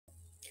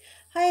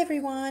Hi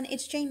everyone,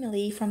 it's Jamie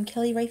Lee from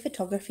KellieRae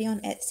Photography on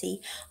Etsy.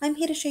 I'm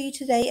here to show you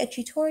today a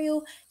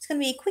tutorial. It's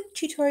going to be a quick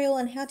tutorial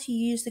on how to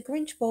use the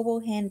Grinch Bauble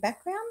hand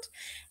background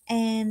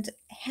and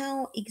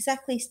how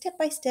exactly step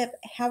by step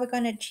how we're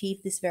going to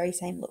achieve this very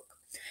same look.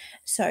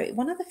 So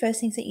one of the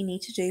first things that you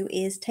need to do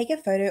is take a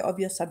photo of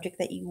your subject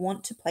that you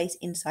want to place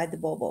inside the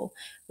bauble,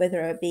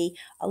 whether it be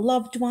a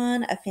loved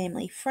one, a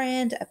family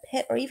friend, a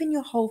pet, or even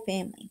your whole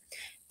family.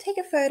 Take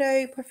a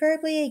photo,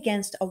 preferably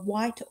against a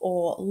white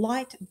or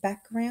light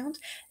background.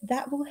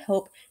 That will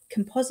help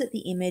composite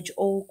the image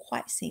all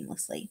quite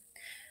seamlessly.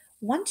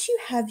 Once you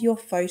have your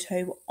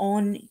photo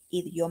on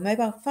either your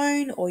mobile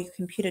phone or your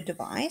computer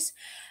device,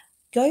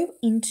 go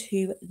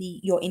into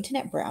your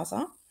internet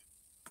browser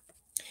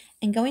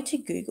and go into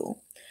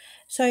Google.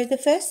 So the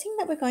first thing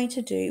that we're going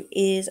to do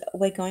is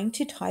we're going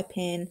to type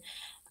in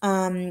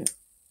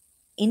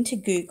into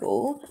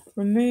Google,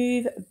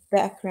 remove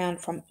background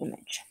from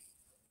image.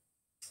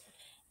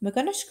 We're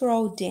going to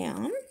scroll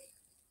down.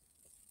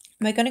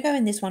 We're going to go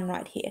in this one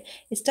right here.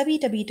 It's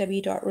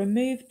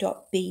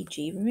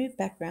www.remove.bg, remove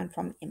background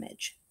from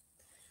image.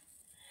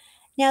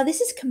 Now, this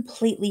is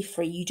completely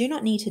free. You do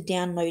not need to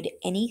download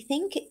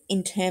anything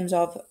in terms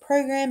of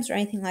programs or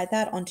anything like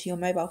that onto your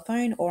mobile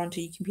phone or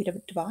onto your computer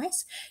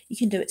device. You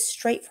can do it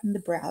straight from the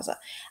browser.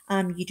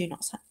 You do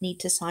not need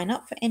to sign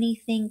up for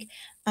anything.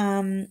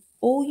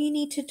 All you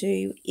need to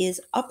do is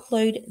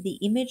upload the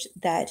image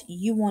that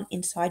you want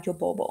inside your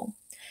bauble.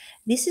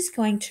 This is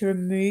going to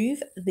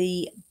remove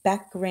the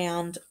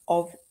background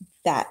of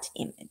that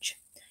image.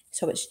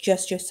 So it's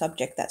just your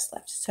subject that's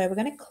left. So we're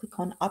going to click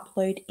on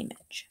Upload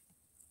Image.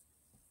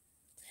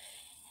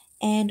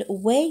 And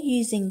we're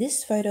using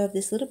this photo of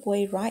this little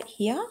boy right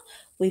here.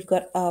 We've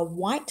got a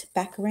white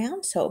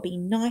background, so it'll be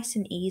nice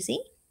and easy.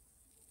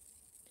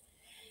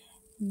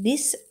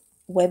 This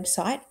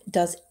website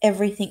does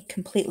everything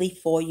completely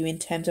for you in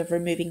terms of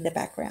removing the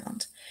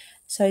background.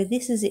 So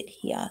this is it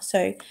here.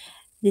 So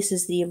this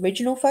is the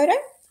original photo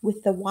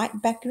with the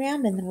white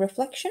background and the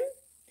reflection.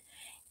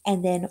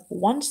 And then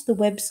once the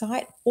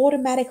website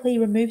automatically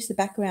removes the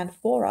background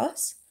for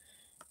us,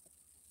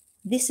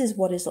 this is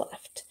what is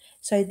left.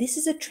 So this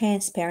is a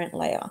transparent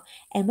layer.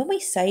 And when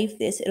we save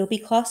this, it'll be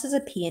classed as a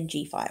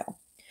PNG file.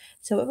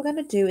 So what we're going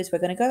to do is we're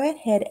going to go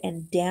ahead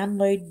and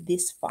download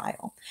this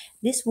file.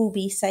 This will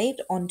be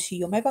saved onto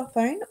your mobile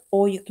phone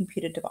or your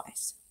computer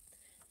device.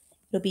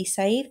 It'll be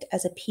saved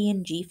as a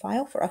PNG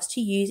file for us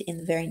to use in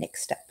the very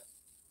next step.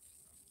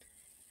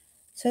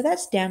 So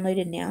that's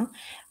downloaded now.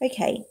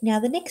 Okay, now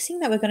the next thing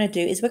that we're going to do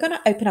is we're going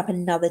to open up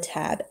another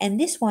tab, and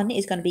this one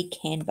is going to be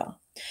Canva.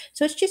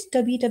 So it's just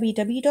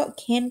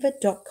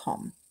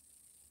www.canva.com.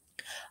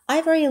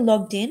 I've already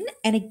logged in,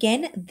 and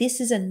again, this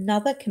is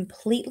another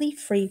completely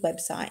free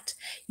website.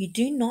 You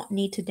do not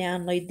need to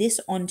download this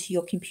onto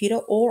your computer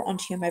or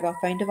onto your mobile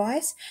phone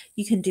device.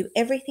 You can do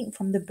everything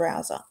from the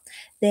browser.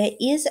 There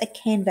is a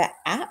Canva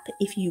app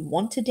if you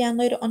want to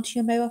download it onto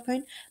your mobile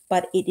phone,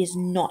 but it is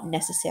not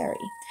necessary.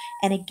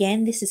 And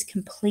again, this is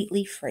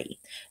completely free.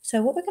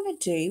 So what we're going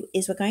to do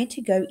is we're going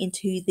to go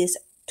into this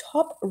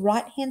top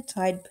right-hand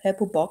side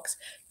purple box,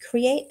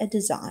 create a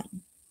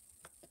design.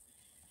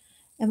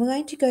 And we're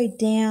going to go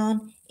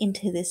down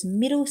into this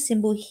middle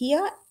symbol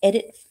here,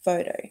 edit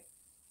photo.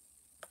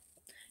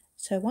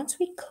 So once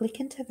we click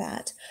into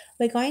that,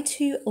 we're going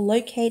to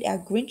locate our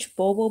Grinch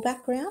Bauble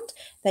background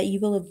that you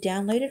will have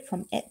downloaded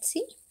from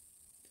Etsy.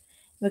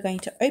 We're going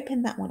to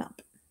open that one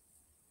up.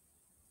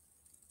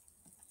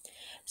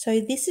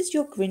 So this is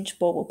your Grinch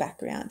Bauble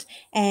background,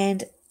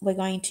 and we're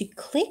going to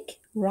click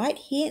right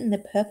here in the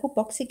purple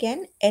box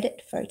again,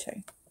 edit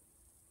photo.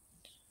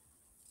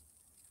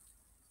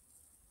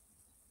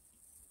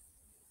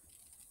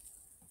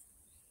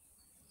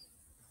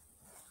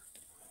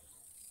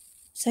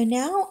 So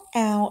now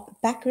our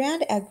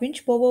background, our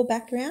Grinch Bauble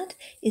background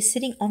is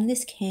sitting on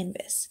this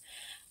canvas.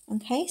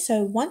 Okay,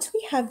 so once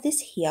we have this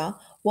here,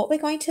 what we're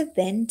going to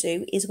then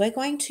do is we're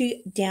going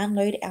to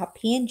download our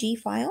PNG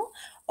file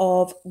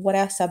of what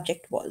our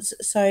subject was.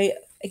 So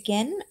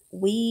again,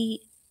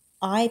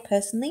 I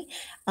personally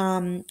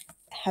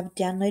have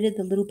downloaded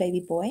the little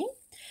baby boy.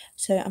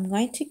 So I'm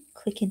going to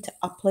click into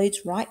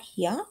uploads right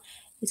here.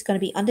 It's going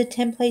to be under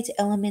templates,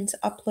 elements,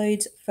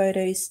 uploads,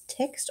 photos,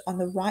 text on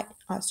the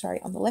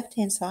on the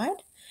left-hand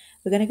side.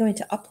 We're going to go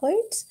into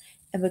uploads,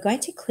 and we're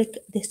going to click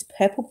this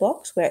purple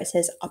box where it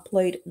says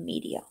upload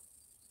media.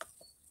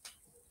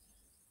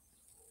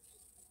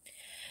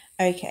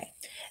 Okay,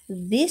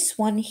 this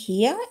one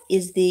here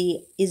is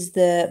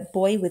the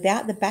boy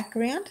without the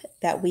background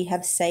that we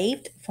have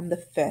saved from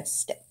the first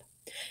step.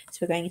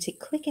 So we're going to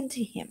click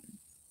into him.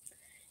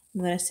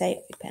 I'm going to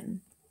say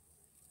open.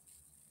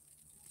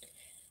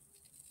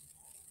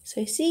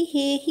 So see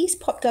here, he's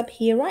popped up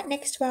here right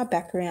next to our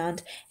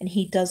background, and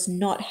he does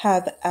not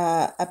have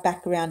a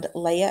background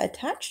layer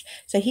attached.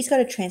 So he's got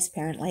a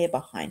transparent layer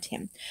behind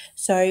him.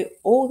 So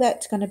all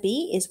that's going to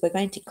be is we're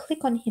going to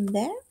click on him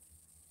there,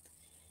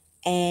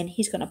 and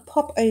he's going to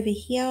pop over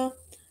here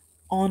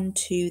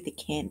onto the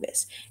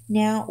canvas.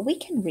 Now we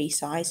can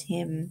resize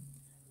him,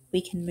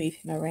 we can move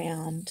him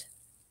around.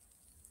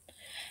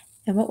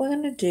 And what we're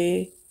going to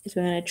do is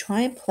we're going to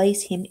try and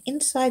place him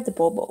inside the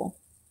bauble.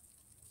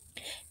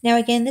 Now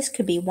again, this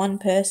could be one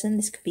person,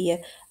 this could be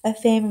a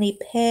family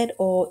pet,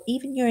 or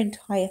even your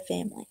entire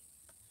family.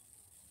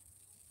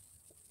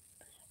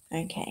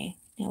 Okay,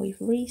 now we've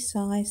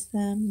resized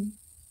them.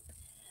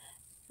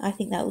 I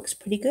think that looks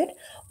pretty good.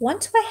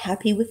 Once we're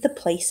happy with the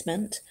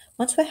placement,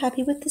 once we're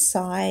happy with the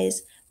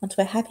size, once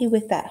we're happy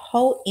with that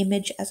whole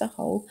image as a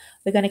whole,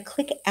 we're going to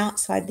click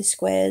outside the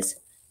squares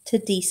to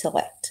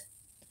deselect.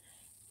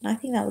 And I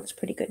think that looks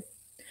pretty good.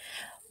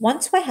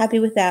 Once we're happy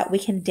with that, we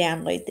can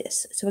download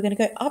this. So we're going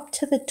to go up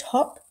to the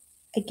top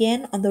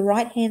again on the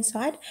right hand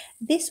side,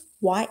 this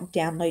white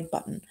download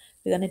button.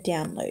 We're going to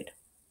download.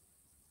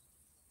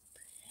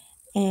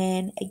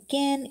 And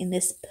again, in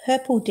this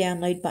purple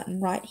download button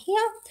right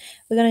here,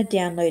 we're going to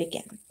download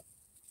again.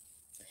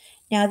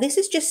 Now, this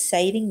is just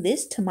saving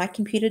this to my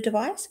computer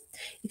device.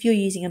 If you're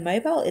using a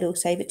mobile, it'll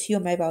save it to your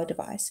mobile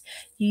device.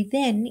 You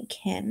then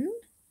can,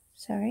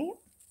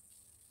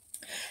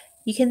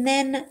 you can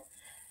then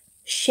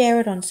share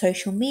it on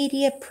social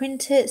media,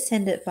 print it,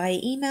 send it via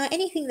email,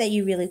 anything that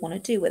you really want to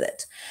do with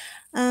it.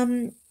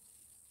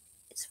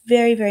 It's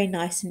very, very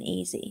nice and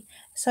easy.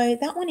 So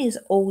that one is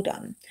all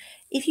done.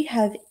 If you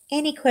have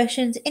any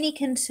questions, any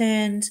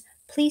concerns,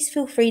 please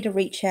feel free to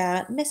reach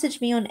out, message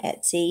me on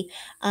Etsy,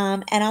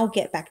 and I'll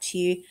get back to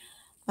you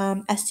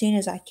as soon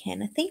as I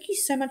can. Thank you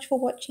so much for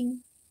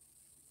watching.